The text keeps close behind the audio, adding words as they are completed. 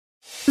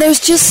There's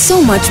just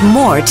so much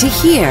more to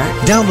hear.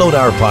 Download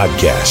our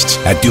podcasts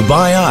at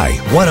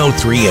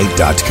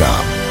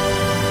DubaiI1038.com.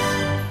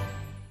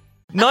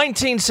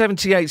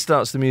 1978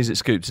 starts the Music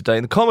Scoop today,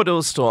 and the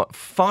Commodores start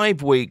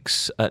 5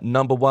 weeks at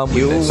number one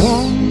with this.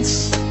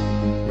 Once,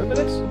 remember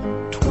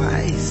this?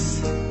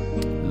 twice,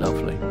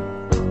 Lovely.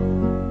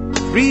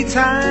 3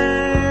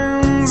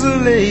 times a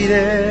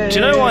lady. Do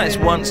you know why it's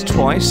once,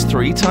 twice,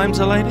 3 times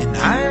a lady?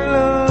 I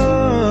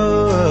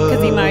love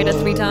Because he married her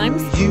 3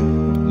 times? you.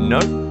 No.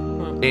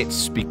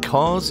 It's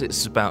because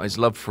it's about his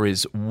love for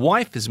his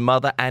wife, his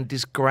mother, and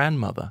his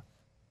grandmother.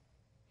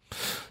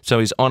 So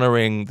he's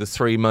honouring the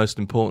 3 most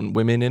important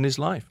women in his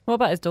life. What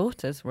about his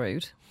daughters?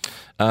 Rude.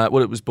 Well,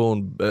 it was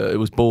born.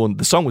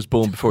 The song was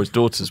born before his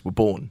daughters were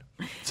born.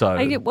 So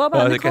What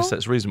about I Nicole? guess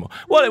that's reasonable.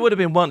 Well, it would have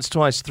been once,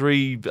 twice,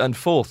 3 and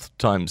 4th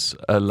times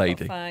a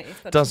lady.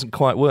 Doesn't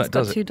quite work,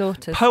 does it? He's got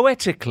 2 daughters.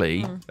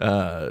 Poetically,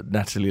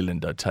 Natalie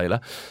Lindo Taylor.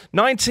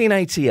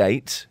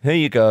 1988. Here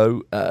you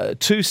go.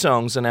 2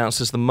 songs announced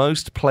as the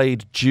most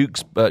played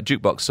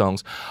jukebox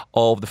songs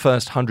of the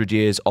first 100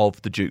 years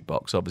of the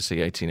jukebox.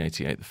 Obviously,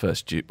 1888, the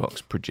first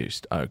jukebox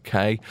produced.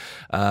 Okay,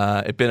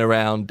 it'd been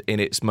around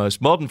in its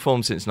most modern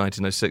form since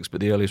 1906, but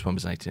the earliest one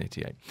was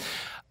 1888.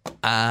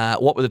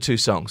 What were the 2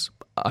 songs?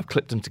 I've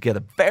clipped them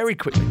together very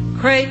quickly.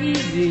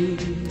 Crazy,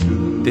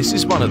 This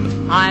is one of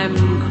them.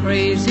 I'm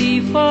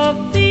crazy for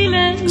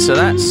feeling. So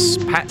that's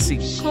Patsy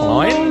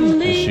Cline,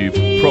 as you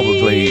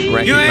probably You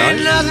ain't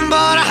recognise. nothing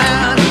but a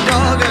hound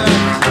dog,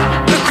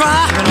 you're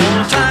crying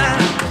all the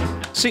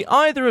time. See,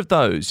 either of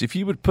those, if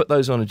you would put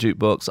those on a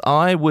jukebox,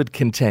 I would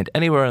contend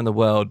anywhere in the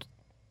world,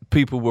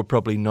 people will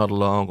probably nod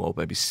along or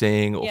maybe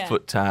sing or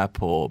foot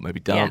tap or maybe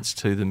dance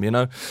to them, you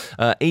know.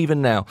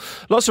 Even now.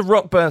 Lots of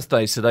rock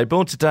birthdays today.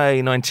 Born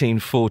today,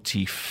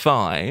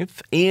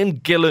 1945. Ian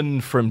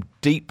Gillan from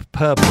Deep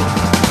Purple.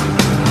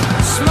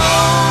 Smoke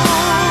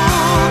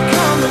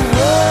on the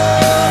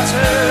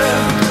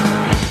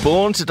water.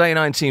 Born today,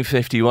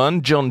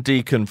 1951. John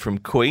Deacon from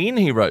Queen.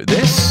 He wrote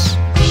this.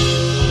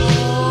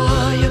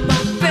 Oh, you're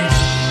my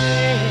best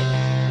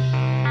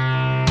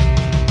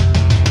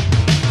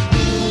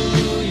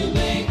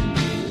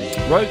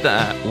Wrote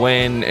that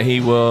when he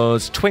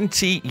was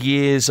 20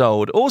 years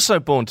old. Also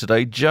born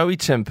today, Joey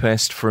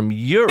Tempest from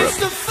Europe. It's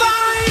the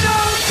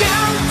final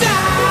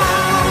countdown.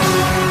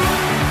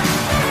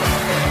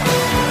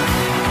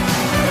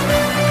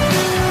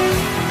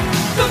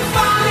 The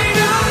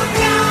final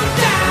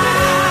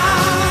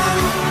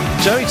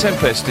countdown. Joey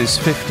Tempest is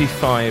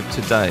 55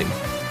 today,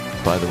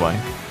 by the way.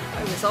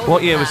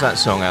 What year was that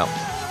song out?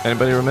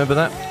 Anybody remember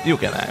that? You'll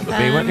get that, Amber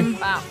B, won't you?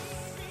 About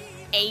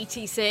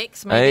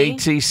 86, maybe.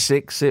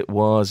 86 it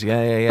was,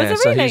 yeah.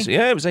 Was it really?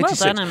 It was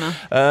 86. Well done,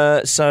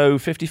 Emma. So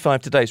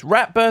 55 today.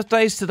 Rap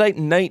birthdays today.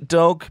 Nate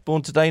Dogg,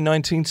 born today,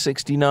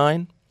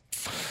 1969.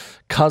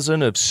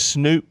 Cousin of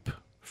Snoop,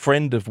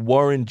 friend of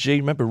Warren G.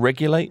 Remember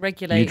Regulate?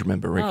 Regulate. You'd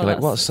remember Regulate. Oh,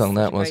 what a song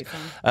that was. such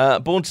a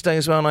great Born today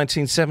as well,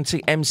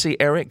 1970. MC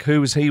Eric.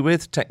 Who was he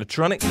with?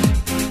 Technotronic. Pump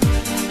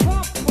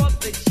up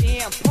the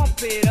jam,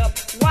 pump it up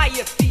while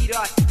your feet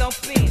are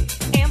stumping.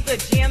 And the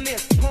jam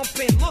is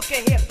pumping. Look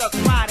ahead, the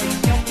crowd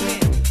is jumping.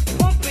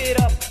 Pump it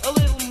up a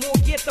little more,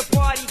 get the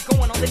party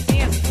going on the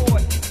dance floor.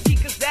 See,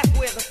 'cause that's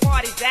where the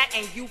party's at,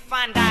 and you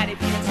find out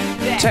if you do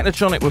that.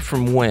 Technotronic were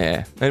from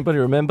where? Anybody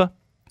remember?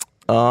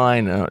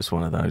 I know, it's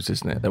one of those,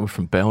 isn't it? They were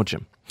from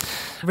Belgium.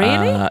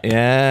 Really?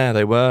 Yeah,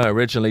 they were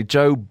originally.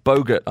 Joe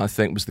Bogart, I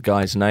think, was the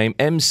guy's name.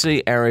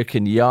 MC Eric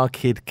and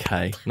Yarkid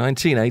K.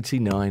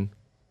 1989.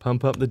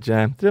 Pump up the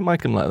jam. Didn't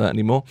make him like that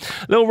anymore.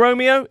 Lil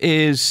Romeo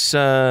is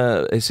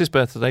it's his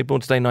birthday.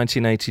 Born today,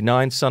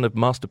 1989. Son of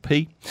Master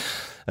P.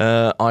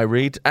 I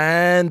read.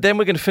 And then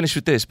we're going to finish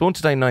with this. Born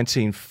today,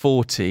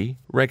 1940.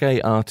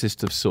 Reggae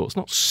artist of sorts.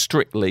 Not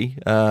strictly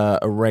a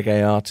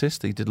reggae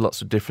artist. He did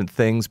lots of different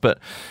things, but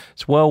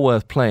it's well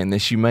worth playing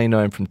this. You may know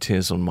him from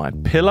Tears on My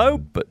Pillow,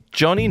 but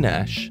Johnny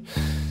Nash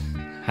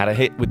had a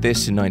hit with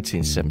this in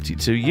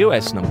 1972.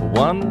 US number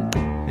 1.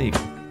 There you go.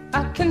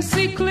 I can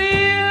see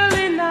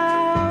clearly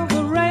now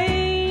the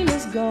rain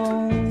is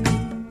gone.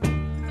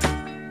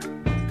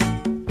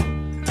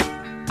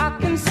 I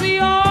can see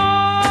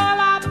all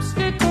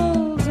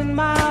obstacles in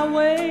my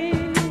way.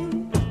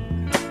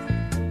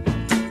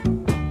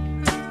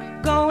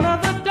 Gone are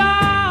the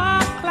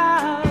dark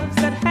clouds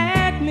that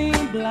had me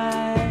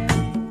blind.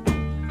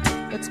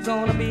 It's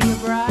gonna be a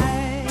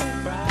bright,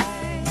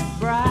 bright,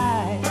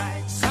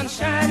 bright,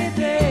 sunshiny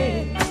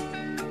day.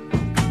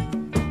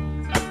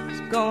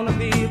 It's gonna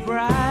be a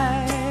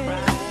bright,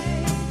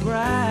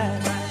 bright,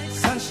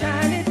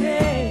 sunshiny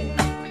day.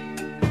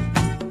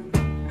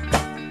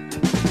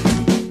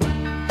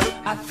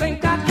 I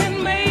think I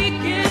can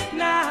make it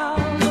now.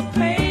 The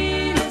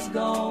pain is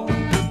gone.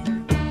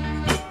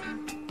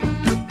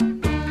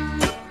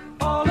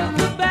 All of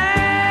the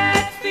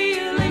bad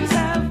feelings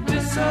have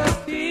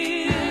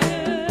disappeared.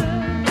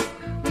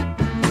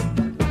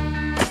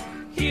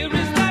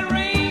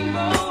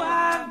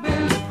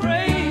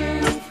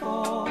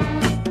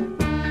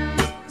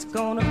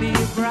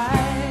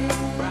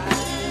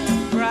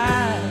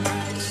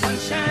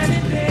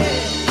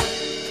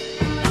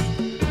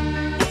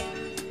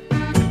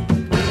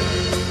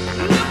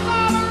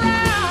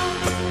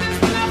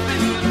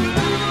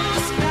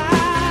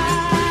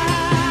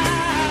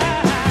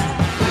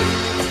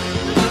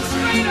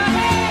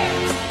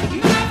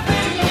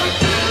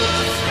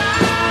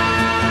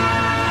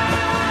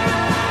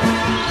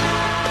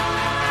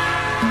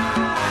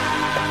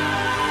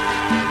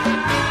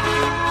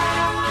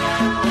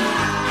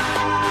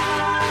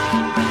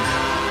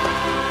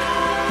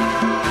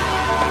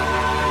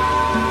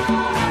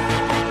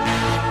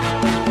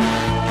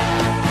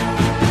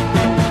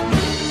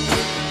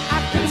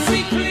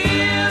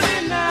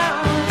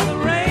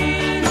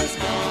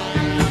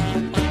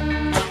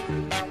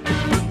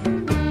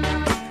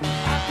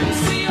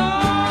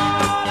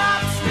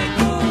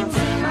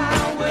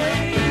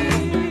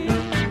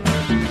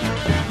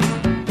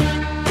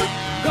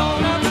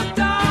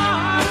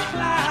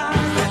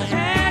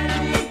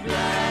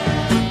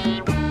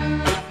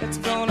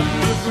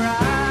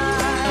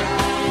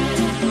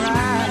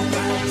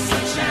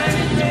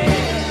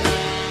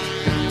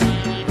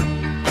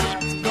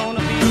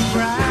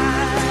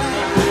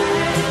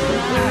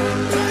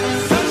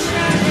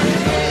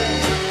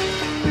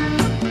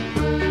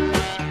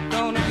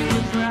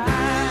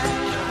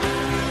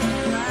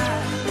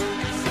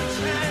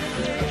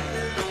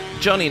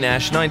 Johnny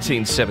Nash,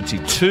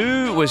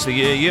 1972 was the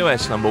year,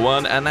 US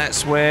 #1, and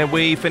that's where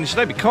we finished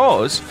today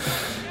because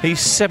he's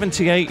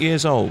 78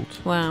 years old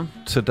Wow.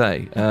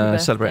 today,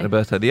 celebrating a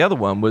birthday. The other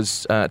one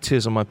was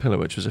Tears on My Pillow,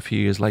 which was a few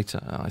years later,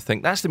 I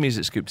think. That's the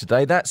Music Scoop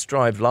today. That's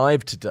Drive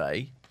Live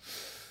today.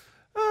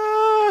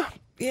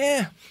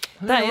 Yeah.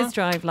 That is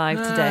Drive Live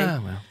today.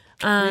 Well.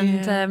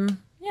 And,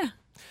 yeah.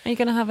 Are you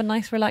going to have a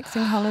nice,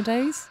 relaxing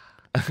holidays?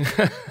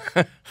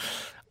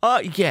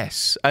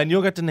 Yes. And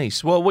you'll go to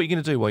Nice. Well, what are you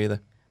going to do while you're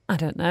there? I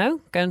don't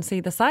know. Go and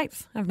see the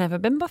sights. I've never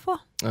been before.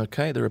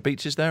 Okay, there are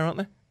beaches there, aren't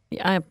there?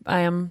 Yeah, I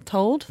am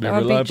told You're there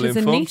are reliably beaches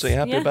in informed, Nice. so you're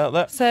happy yeah. about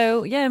that?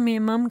 So, yeah, me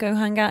and Mum go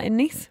hang out in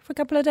Nice for a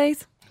couple of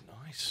days.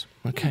 Nice.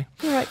 Okay.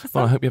 All right for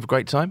Well, I some. hope you have a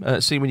great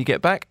time. See you when you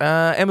get back.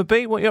 Emma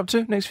B, what are you up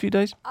to next few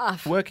days?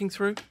 Working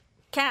through?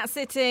 Cat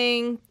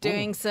sitting,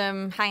 doing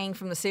some hanging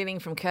from the ceiling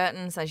from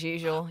curtains as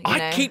usual. You I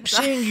know. keep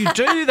seeing you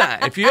do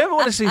that. If you ever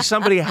want to see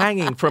somebody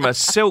hanging from a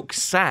silk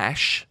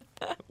sash,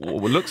 or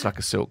what looks like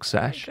a silk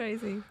sash,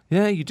 Crazy.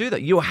 yeah, you do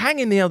that. You were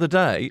hanging the other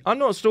day. I'm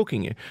not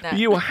stalking you. No. But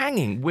you were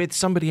hanging with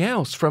somebody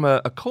else from a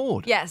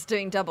cord. Yes,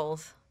 doing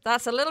doubles.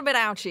 That's a little bit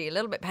ouchy, a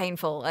little bit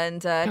painful, and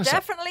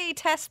definitely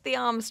test the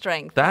arm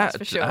strength. That's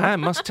for sure.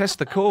 Must test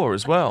the core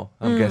as well,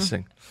 I'm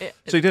guessing. So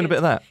you're doing a bit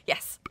of that?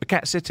 Yes. A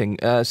cat sitting.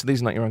 So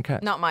these are not your own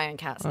cats? Not my own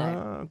cats,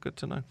 no. Oh, good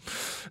to know.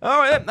 All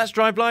right, then. That's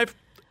Drive Live.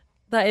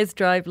 That is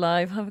Drive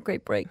Live. Have a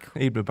great break.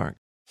 Eid Mubarak.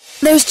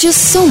 There's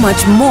just so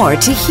much more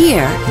to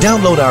hear.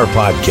 Download our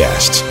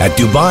podcasts at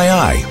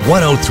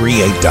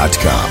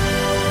DubaiEye1038.com.